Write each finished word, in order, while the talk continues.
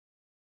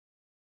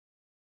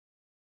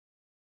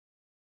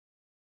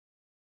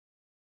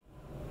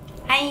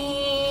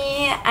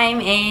Hi,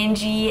 I'm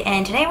Angie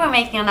and today we're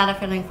making another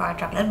filling for our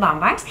chocolate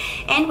bonbons,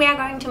 and we are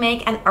going to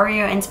make an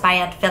Oreo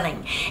inspired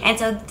filling. And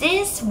so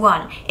this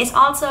one is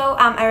also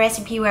a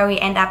recipe where we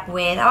end up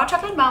with our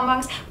chocolate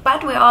bonbons,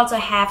 but we also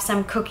have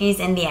some cookies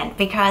in the end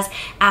because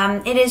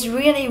it is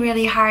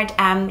really hard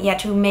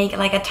to make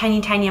like a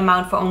tiny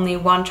amount for only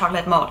one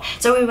chocolate mold.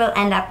 So we will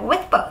end up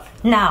with both.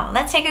 Now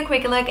let's take a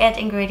quick look at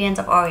ingredients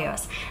of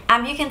Oreos.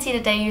 You can see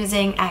that they're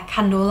using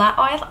canola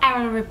oil. I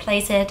will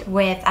replace it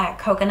with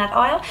coconut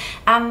oil.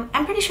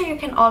 I'm pretty sure you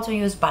can also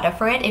use butter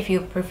for it if you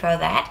prefer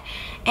that.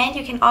 And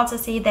you can also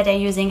see that they're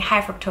using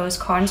high fructose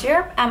corn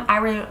syrup. I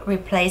will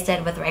replace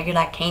it with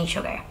regular cane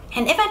sugar.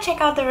 And if I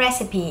check out the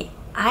recipe,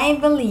 I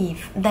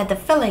believe that the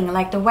filling,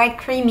 like the white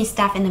creamy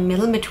stuff in the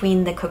middle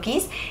between the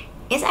cookies,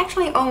 is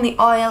actually only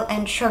oil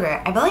and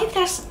sugar. I believe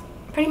there's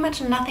pretty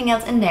much nothing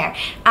else in there.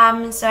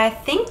 So I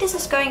think this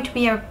is going to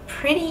be a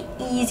pretty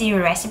easy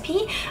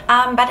recipe,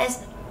 but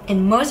as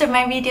in most of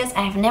my videos,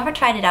 I have never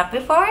tried it out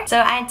before. So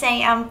I'd say,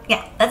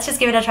 yeah, let's just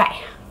give it a try.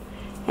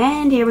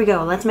 And here we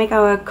go, let's make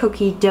our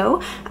cookie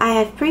dough. I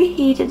have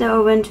preheated the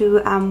oven to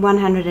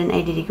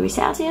 180 degrees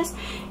Celsius,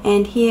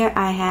 and here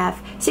I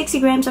have 60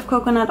 grams of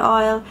coconut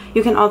oil.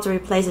 You can also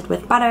replace it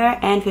with butter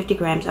and 50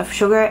 grams of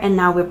sugar, and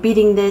now we're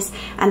beating this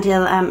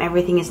until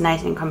everything is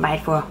nice and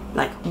combined for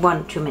like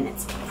 1-2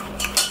 minutes.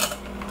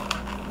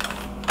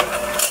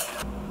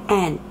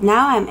 And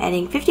now I'm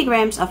adding 50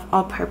 grams of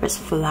all-purpose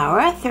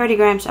flour, 30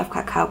 grams of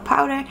cacao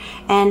powder,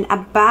 and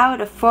about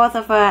 1/4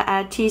 of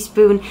a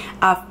teaspoon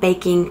of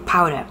baking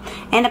powder,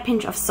 and a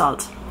pinch of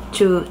salt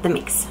to the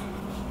mix.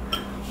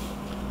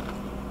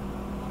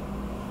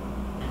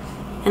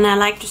 And I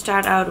like to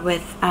start out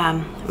with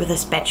a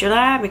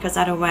spatula, because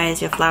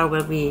otherwise your flour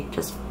will be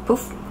just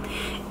poof,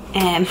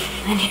 and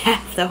then you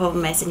have the whole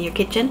mess in your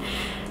kitchen.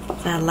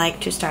 So I like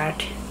to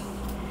start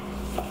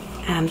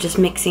just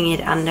mixing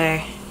it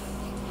under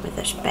with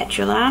a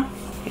spatula.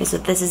 Okay, so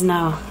this is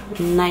now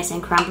nice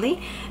and crumbly,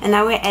 and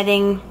now we're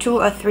adding 2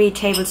 or 3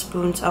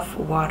 tablespoons of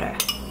water.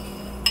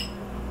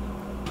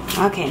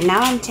 Okay, now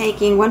I'm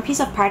taking 1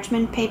 piece of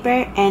parchment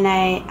paper and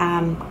I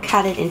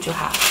cut it into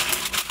half.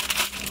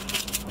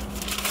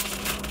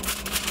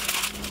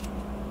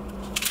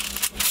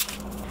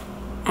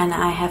 And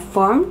I have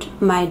formed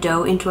my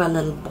dough into a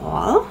little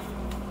ball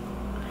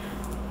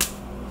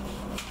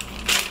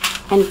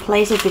and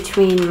place it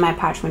between my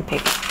parchment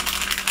paper.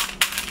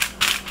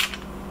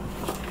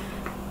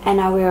 And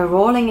now we are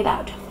rolling it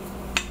out.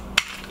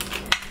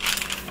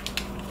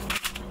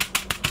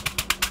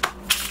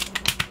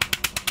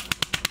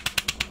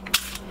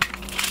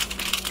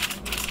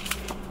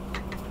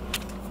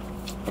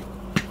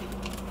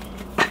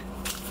 I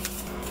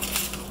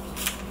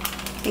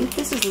think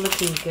this is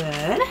looking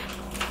good.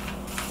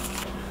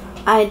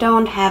 I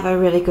don't have a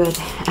really good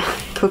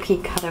cookie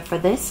cutter for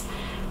this,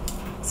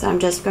 so I'm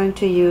just going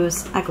to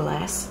use a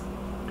glass.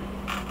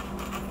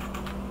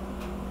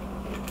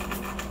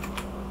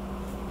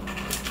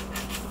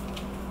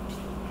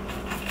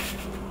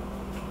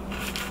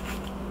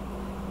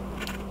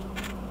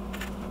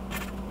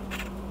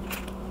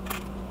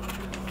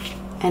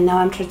 And now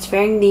I'm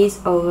transferring these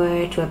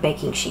over to a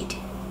baking sheet.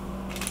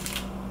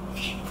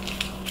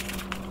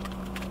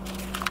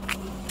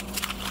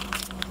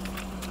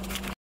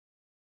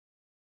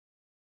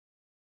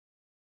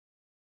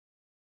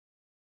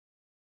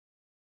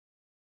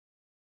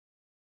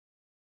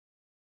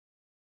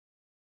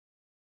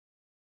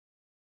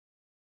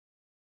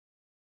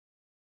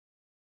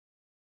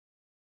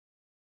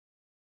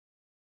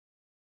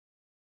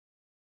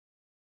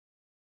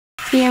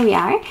 Here we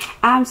are.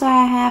 So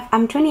I have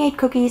 28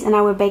 cookies, and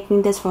I will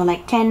baking this for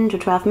like 10 to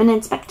 12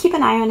 minutes, but keep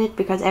an eye on it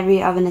because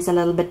every oven is a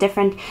little bit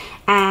different.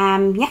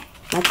 Yeah,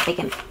 let's bake.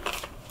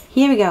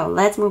 Here we go,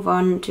 let's move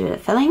on to the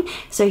filling.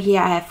 So here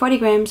I have 40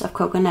 grams of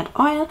coconut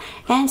oil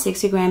and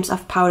 60 grams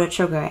of powdered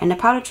sugar. And the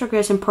powdered sugar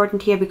is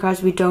important here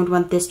because we don't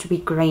want this to be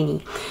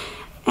grainy.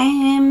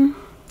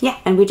 Yeah,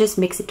 and we just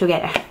mix it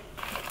together.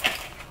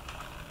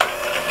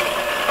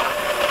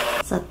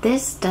 So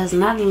this does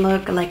not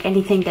look like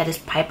anything that is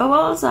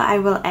pipeable, so I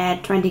will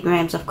add 20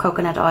 grams of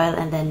coconut oil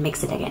and then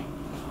mix it again.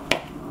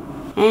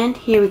 And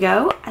here we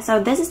go. So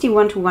this is the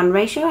 1-to-1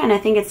 ratio, and I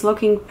think it's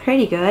looking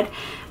pretty good.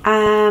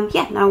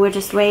 Yeah, now we'll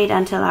just wait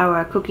until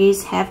our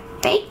cookies have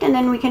baked and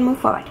then we can move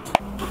forward.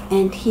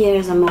 And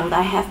here's a mold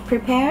I have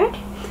prepared.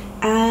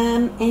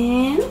 And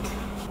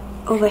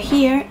over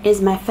here is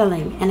my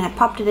filling, and I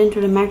popped it into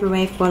the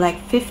microwave for like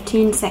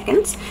 15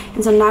 seconds,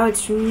 and so now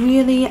it's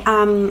really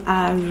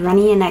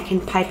runny and I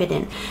can pipe it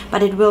in,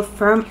 but it will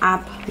firm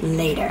up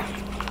later.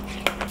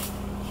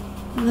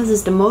 This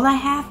is the mold I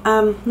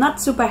have.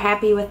 Not super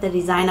happy with the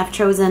design I've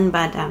chosen,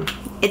 but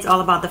it's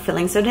all about the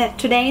filling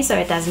today, so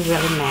it doesn't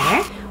really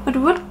matter. What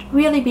would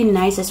really be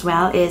nice as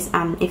well is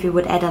if you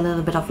would add a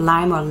little bit of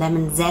lime or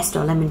lemon zest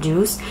or lemon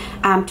juice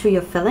to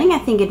your filling. I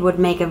think it would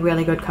make a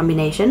really good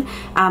combination,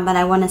 but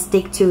I want to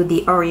stick to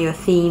the Oreo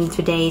theme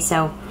today,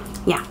 so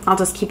yeah, I'll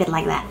just keep it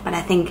like that, but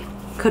I think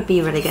could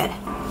be really good.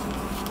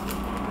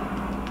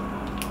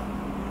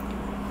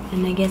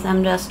 And I guess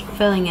I'm just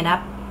filling it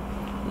up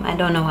I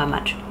don't know how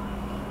much.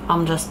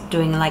 I'm just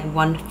doing like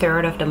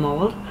 1/3 of the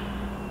mold.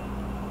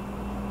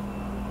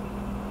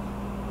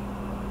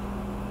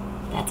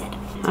 That's it.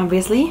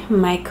 Obviously,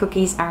 my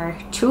cookies are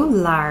too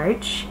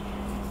large.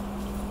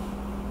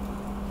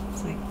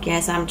 So I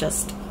guess I'm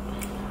just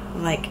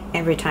like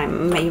every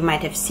time you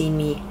might have seen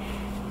me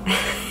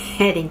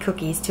adding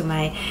cookies to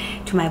my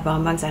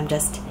bonbons, I'm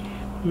just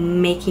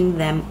making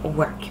them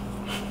work.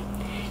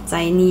 So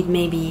I need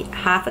maybe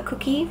half a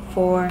cookie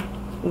for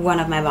one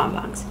of my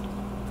bonbons.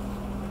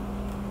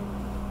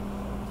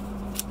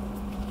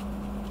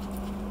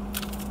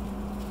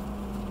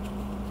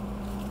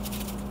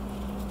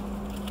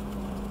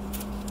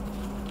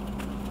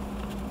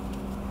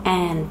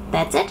 And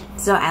that's it.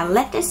 So I'll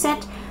let this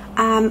set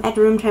at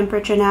room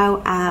temperature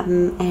now,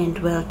 and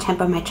we'll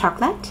temper my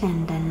chocolate,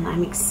 and then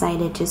I'm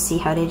excited to see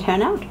how they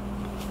turn out.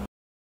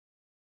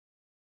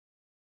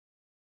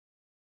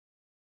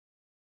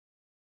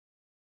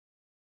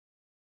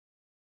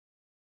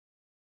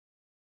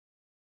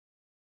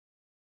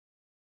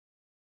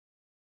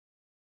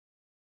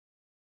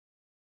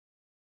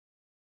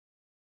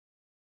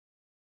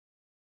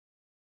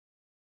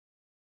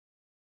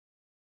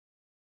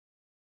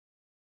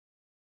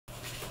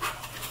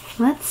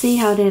 Let's see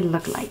how they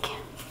look like.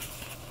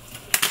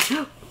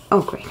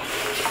 Oh, great.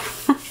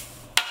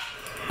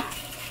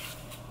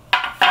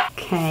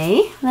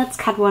 Okay, let's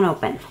cut one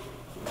open.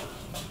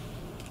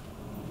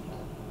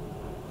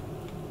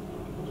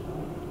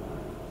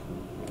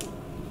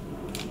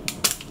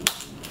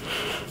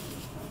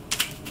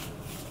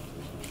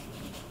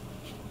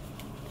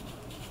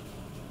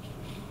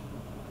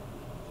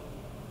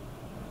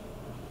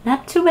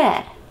 Not too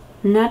bad.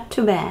 Not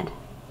too bad.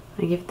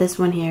 I give this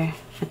one here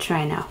a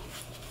try now.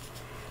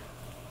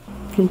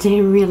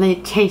 They really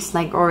taste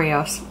like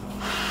Oreos.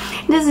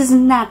 This is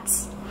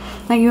nuts.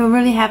 Like, you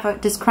really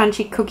have this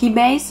crunchy cookie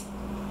base,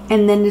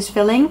 and then this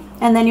filling,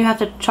 and then you have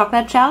the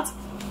chocolate shells.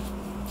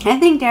 I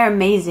think they're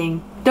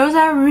amazing. Those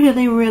are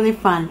really, really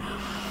fun.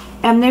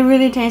 And they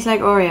really taste like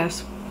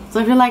Oreos. So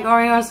if you like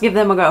Oreos, give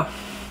them a go.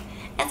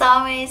 As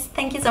always,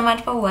 thank you so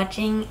much for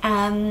watching.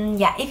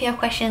 Yeah, if you have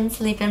questions,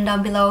 leave them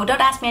down below.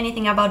 Don't ask me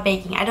anything about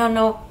baking. I don't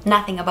know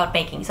nothing about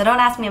baking, so don't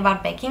ask me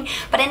about baking.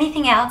 But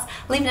anything else,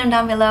 leave them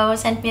down below.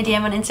 Send me a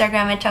DM on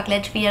Instagram at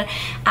chocolatesphere.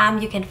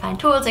 You can find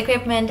tools,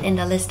 equipment in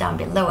the list down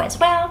below as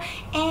well.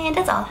 And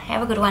that's all.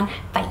 Have a good one.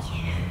 Bye.